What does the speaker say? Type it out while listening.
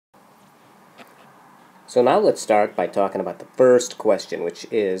So now let's start by talking about the first question, which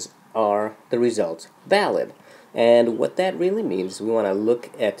is, are the results valid? And what that really means, we want to look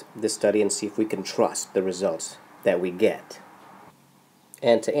at the study and see if we can trust the results that we get.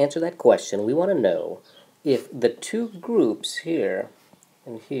 And to answer that question, we want to know if the two groups here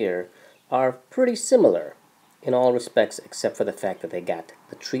and here are pretty similar in all respects except for the fact that they got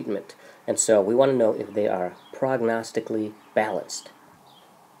the treatment. And so we want to know if they are prognostically balanced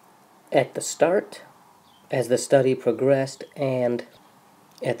at the start, as the study progressed, and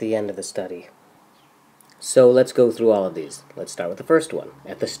at the end of the study. So let's go through all of these. Let's start with the first one,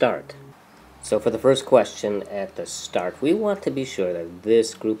 at the start. So for the first question, at the start, we want to be sure that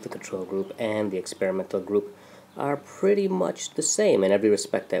this group, the control group, and the experimental group are pretty much the same in every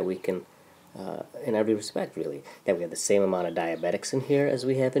respect that we can, really. That we have the same amount of diabetics in here as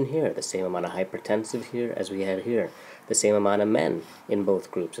we have in here, the same amount of hypertensive here as we have here, the same amount of men in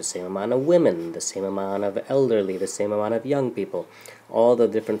both groups, the same amount of women, the same amount of elderly, the same amount of young people. All the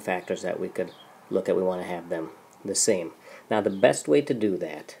different factors that we could look at, we want to have them the same. Now the best way to do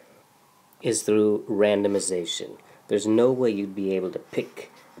that is through randomization. There's no way you'd be able to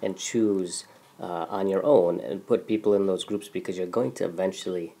pick and choose on your own and put people in those groups, because you're going to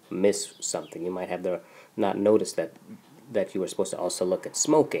eventually miss something. You might have not noticed that you were supposed to also look at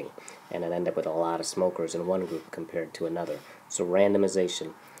smoking, and then end up with a lot of smokers in one group compared to another. So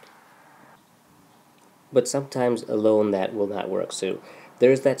randomization. But sometimes alone that will not work. So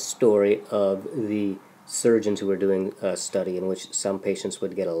there's that story of the surgeons who were doing a study in which some patients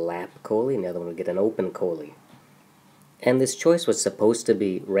would get a lap chole and the other one would get an open chole. And this choice was supposed to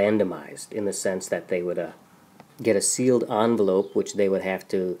be randomized in the sense that they would get a sealed envelope which they would have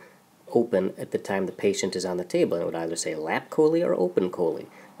to open at the time the patient is on the table, and it would either say lap chole or open chole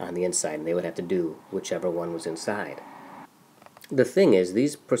on the inside, and they would have to do whichever one was inside. The thing is,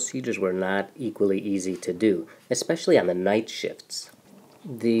 these procedures were not equally easy to do, especially on the night shifts.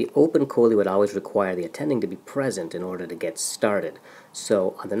 The open chole would always require the attending to be present in order to get started.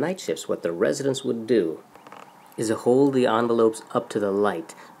 So on the night shifts, what the residents would do is to hold the envelopes up to the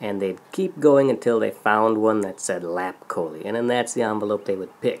light, and they'd keep going until they found one that said lap chole, and then that's the envelope they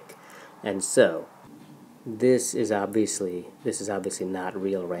would pick. And so this is obviously not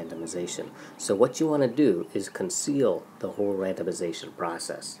real randomization. So what you want to do is conceal the whole randomization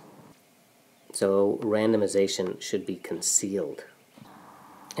process. So randomization should be concealed.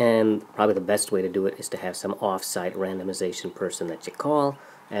 And probably the best way to do it is to have some off-site randomization person that you call,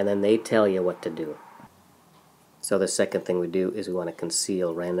 and then they tell you what to do. So the second thing we do is we want to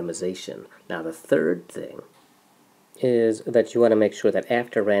conceal randomization. Now the third thing is that you want to make sure that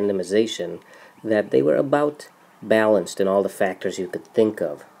after randomization that they were about balanced in all the factors you could think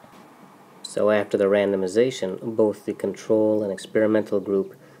of. So after the randomization, both the control and experimental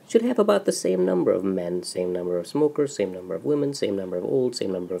group should have about the same number of men, same number of smokers, same number of women, same number of old,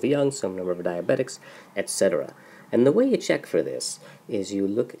 same number of young, same number of diabetics, etc. And the way you check for this is you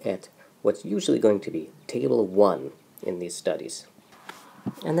look at what's usually going to be table 1 in these studies.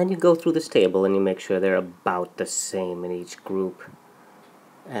 And then you go through this table and you make sure they're about the same in each group.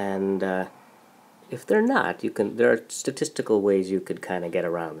 And if they're not, there are statistical ways you could kind of get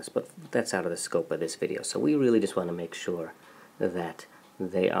around this, but that's out of the scope of this video. So we really just want to make sure that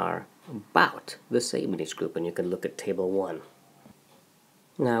they are about the same in each group, and you can look at table 1.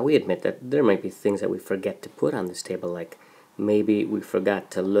 Now we admit that there might be things that we forget to put on this table, like maybe we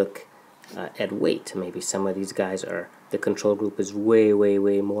forgot to look at weight. Maybe some of these guys the control group is way, way,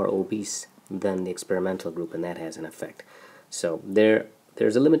 way more obese than the experimental group, and that has an effect. So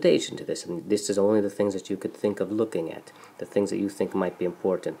there's a limitation to this, and this is only the things that you could think of looking at, the things that you think might be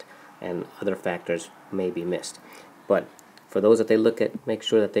important, and other factors may be missed. But for those that they look at, make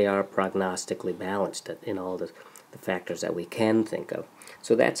sure that they are prognostically balanced in all the factors that we can think of.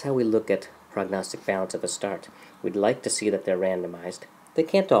 So that's how we look at prognostic balance at the start. We'd like to see that they're randomized. They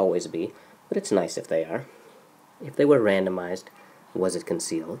can't always be, but it's nice if they are. If they were randomized, was it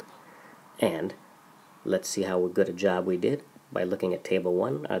concealed? And let's see how good a job we did by looking at table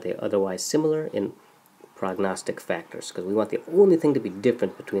 1. Are they otherwise similar in prognostic factors? Because we want the only thing to be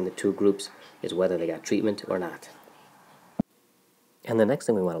different between the two groups is whether they got treatment or not. And the next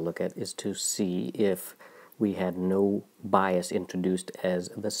thing we want to look at is to see if we had no bias introduced as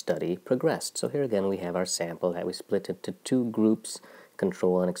the study progressed. So here again we have our sample that we split into two groups,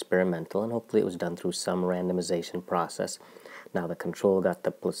 control and experimental, and hopefully it was done through some randomization process. Now the control got the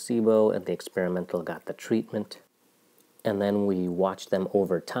placebo and the experimental got the treatment. And then we watched them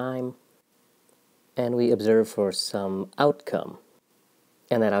over time, and we observe for some outcome.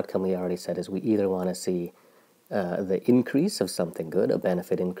 And that outcome we already said is we either want to see the increase of something good, a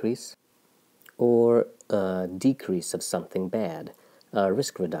benefit increase, or decrease of something bad,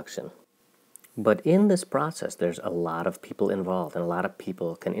 risk reduction. But in this process, there's a lot of people involved, and a lot of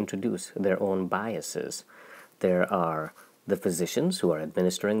people can introduce their own biases. There are the physicians who are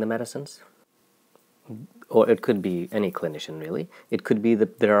administering the medicines, or it could be any clinician, really. It could be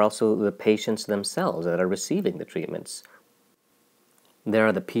there are also the patients themselves that are receiving the treatments. There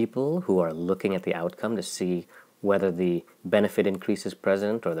are the people who are looking at the outcome to see whether the benefit increase is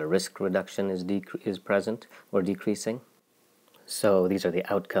present or the risk reduction is present or decreasing. So these are the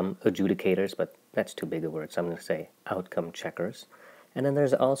outcome adjudicators, but that's too big a word, so I'm going to say outcome checkers. And then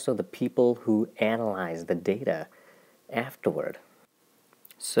there's also the people who analyze the data afterward.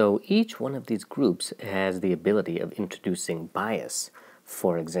 So each one of these groups has the ability of introducing bias.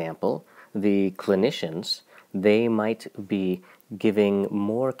 For example, the clinicians, they might be giving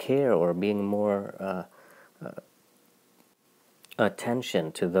more care or being more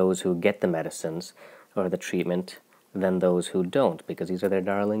attention to those who get the medicines or the treatment than those who don't, because these are their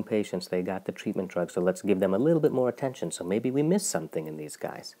darling patients. They got the treatment drug, so let's give them a little bit more attention. So maybe we miss something in these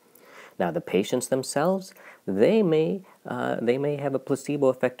guys. Now the patients themselves, they may have a placebo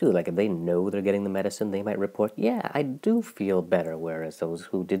effect too. Like if they know they're getting the medicine, they might report, yeah, I do feel better, whereas those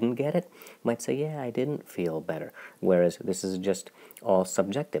who didn't get it might say, yeah, I didn't feel better. Whereas this is just all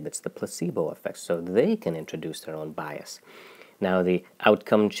subjective. It's the placebo effect, so they can introduce their own bias. Now the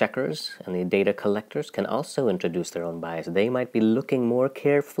outcome checkers and the data collectors can also introduce their own bias. They might be looking more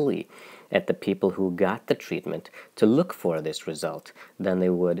carefully at the people who got the treatment to look for this result than they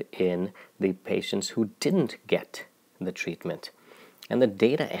would in the patients who didn't get the treatment. And the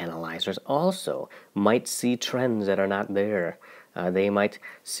data analyzers also might see trends that are not there. They might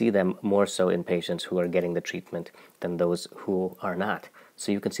see them more so in patients who are getting the treatment than those who are not.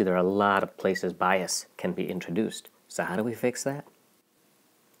 So you can see there are a lot of places bias can be introduced. So how do we fix that?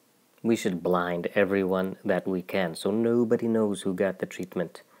 We should blind everyone that we can, so nobody knows who got the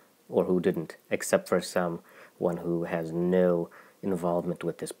treatment or who didn't, except for someone who has no involvement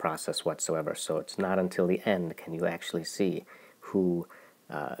with this process whatsoever. So it's not until the end can you actually see who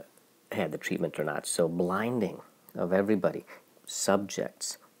had the treatment or not. So blinding of everybody,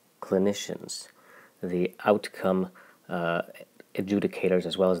 subjects, clinicians, the outcome adjudicators,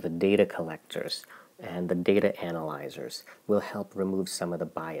 as well as the data collectors and the data analyzers, will help remove some of the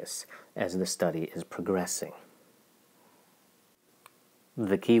bias as the study is progressing.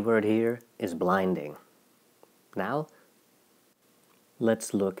 The key word here is blinding. Now,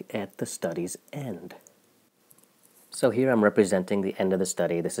 let's look at the study's end. So here I'm representing the end of the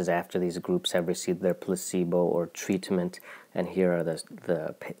study. This is after these groups have received their placebo or treatment, and here are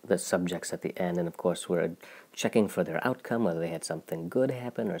the subjects at the end, and of course we're checking for their outcome, whether they had something good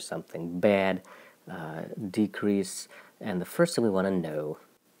happen or something bad decrease. And the first thing we want to know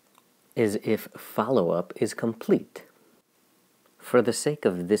is if follow-up is complete. For the sake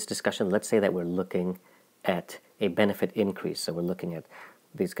of this discussion, let's say that we're looking at a benefit increase. So we're looking at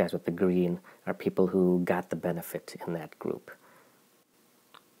these guys with the green are people who got the benefit in that group.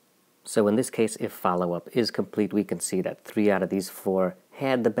 So in this case, if follow-up is complete, we can see that 3 out of these 4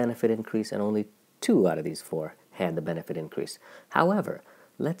 had the benefit increase and only 2 out of these 4 had the benefit increase. However,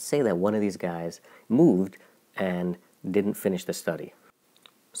 let's say that one of these guys moved and didn't finish the study.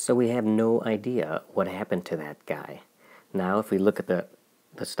 So we have no idea what happened to that guy. Now, if we look at the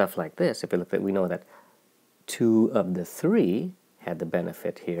stuff like this, if we look at, we know that 2 of the 3 had the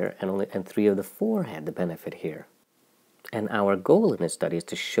benefit here, and 3 of the 4 had the benefit here. And our goal in this study is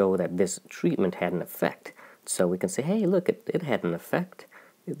to show that this treatment had an effect. So we can say, hey, look, it had an effect.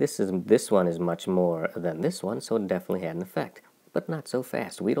 This one is much more than this one, so it definitely had an effect. But not so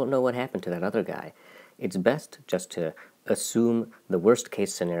fast. We don't know what happened to that other guy. It's best just to assume the worst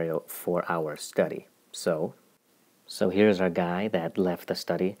case scenario for our study. So here's our guy that left the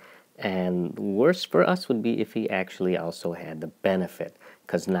study, and worse for us would be if he actually also had the benefit,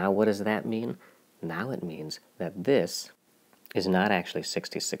 because now what does that mean? Now it means that this is not actually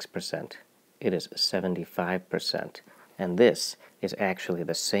 66%, it is 75%, and this is actually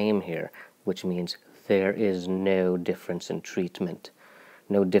the same here, which means there is no difference in treatment,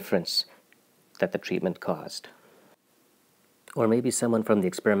 no difference that the treatment caused. Or maybe someone from the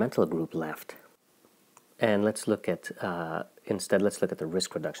experimental group left. And let's look at, instead, let's look at the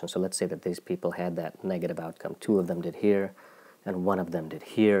risk reduction. So let's say that these people had that negative outcome. 2 of them did here, and 1 of them did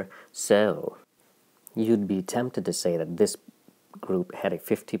here. So you'd be tempted to say that this group had a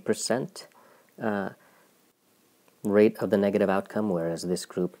 50% rate of the negative outcome, whereas this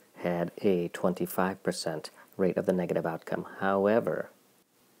group had a 25% rate of the negative outcome. However,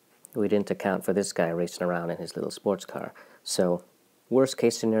 we didn't account for this guy racing around in his little sports car. So worst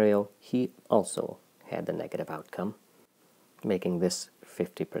case scenario, he also had the negative outcome, making this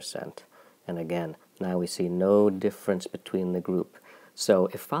 50%. And again, now we see no difference between the group. So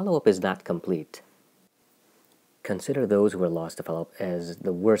if follow-up is not complete, consider those who were lost to follow-up as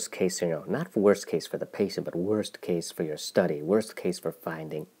the worst case scenario. Not worst case for the patient, but worst case for your study, worst case for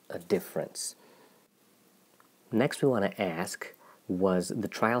finding a difference. Next we want to ask, was the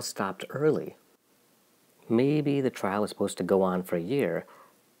trial stopped early? Maybe the trial was supposed to go on for a year,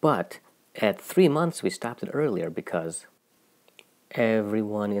 but at 3 months we stopped it earlier because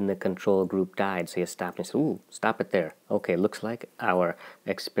everyone in the control group died. So you stopped and said, ooh, stop it there. Okay, looks like our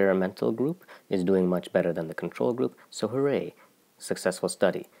experimental group is doing much better than the control group, so hooray, successful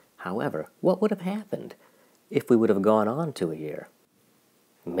study. However, what would have happened if we would have gone on to a year?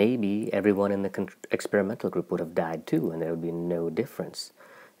 Maybe everyone in the experimental group would have died too, and there would be no difference.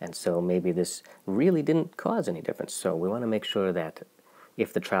 And so maybe this really didn't cause any difference. So we want to make sure that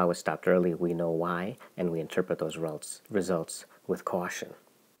if the trial was stopped early, we know why, and we interpret those results with caution.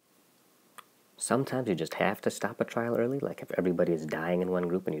 Sometimes you just have to stop a trial early, like if everybody is dying in one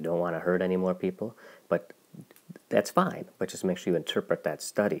group and you don't want to hurt any more people, but that's fine. But just make sure you interpret that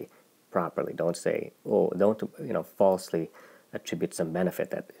study properly. Don't say, oh, don't falsely attribute some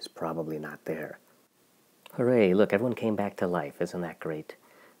benefit that is probably not there. Hooray, look, everyone came back to life. Isn't that great?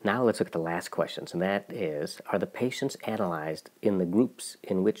 Now let's look at the last questions, and that is, are the patients analyzed in the groups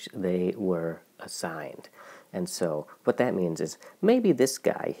in which they were assigned? And so what that means is maybe this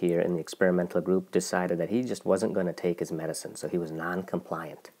guy here in the experimental group decided that he just wasn't going to take his medicine, so he was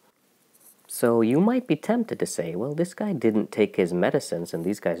non-compliant. So you might be tempted to say, well, this guy didn't take his medicines and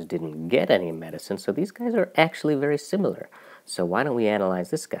these guys didn't get any medicine, so these guys are actually very similar. So why don't we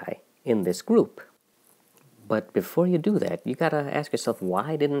analyze this guy in this group? But before you do that, you gotta ask yourself,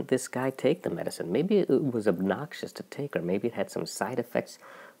 why didn't this guy take the medicine? Maybe it was obnoxious to take, or maybe it had some side effects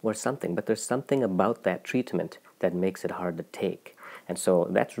or something, but there's something about that treatment that makes it hard to take. And so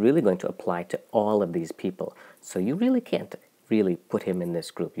that's really going to apply to all of these people. So you really can't really put him in this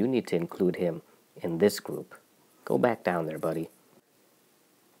group. You need to include him in this group. Go back down there, buddy.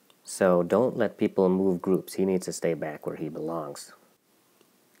 So don't let people move groups. He needs to stay back where he belongs,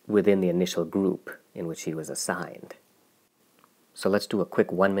 within the initial group in which he was assigned. So let's do a quick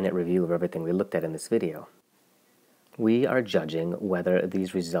 1-minute review of everything we looked at in this video. We are judging whether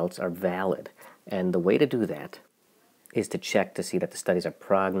these results are valid, and the way to do that is to check to see that the studies are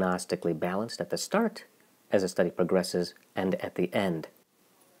prognostically balanced at the start, as the study progresses, and at the end.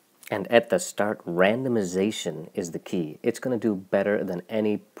 And at the start, randomization is the key. It's going to do better than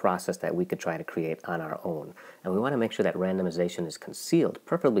any process that we could try to create on our own. And we want to make sure that randomization is concealed.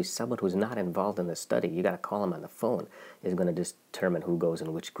 Preferably someone who's not involved in the study, you got to call them on the phone, is going to determine who goes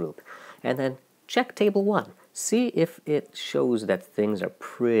in which group. And then check table 1. See if it shows that things are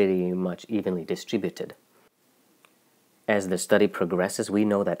pretty much evenly distributed. As the study progresses, we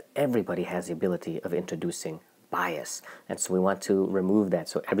know that everybody has the ability of introducing bias, and so we want to remove that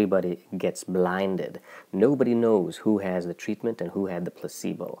so everybody gets blinded. Nobody knows who has the treatment and who had the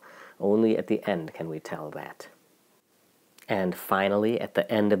placebo. Only at the end can we tell that. And finally, at the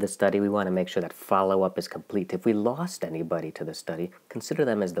end of the study, we want to make sure that follow-up is complete. If we lost anybody to the study, consider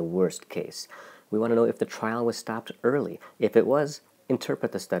them as the worst case. We want to know if the trial was stopped early. If it was,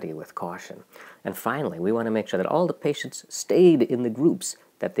 interpret the study with caution. And finally, we want to make sure that all the patients stayed in the groups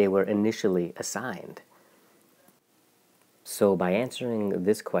that they were initially assigned. So by answering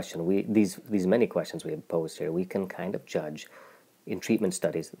this question, these many questions we have posed here, we can kind of judge in treatment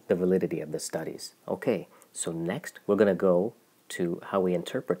studies the validity of the studies. Okay, so next we're going to go to how we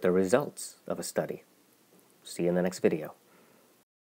interpret the results of a study. See you in the next video.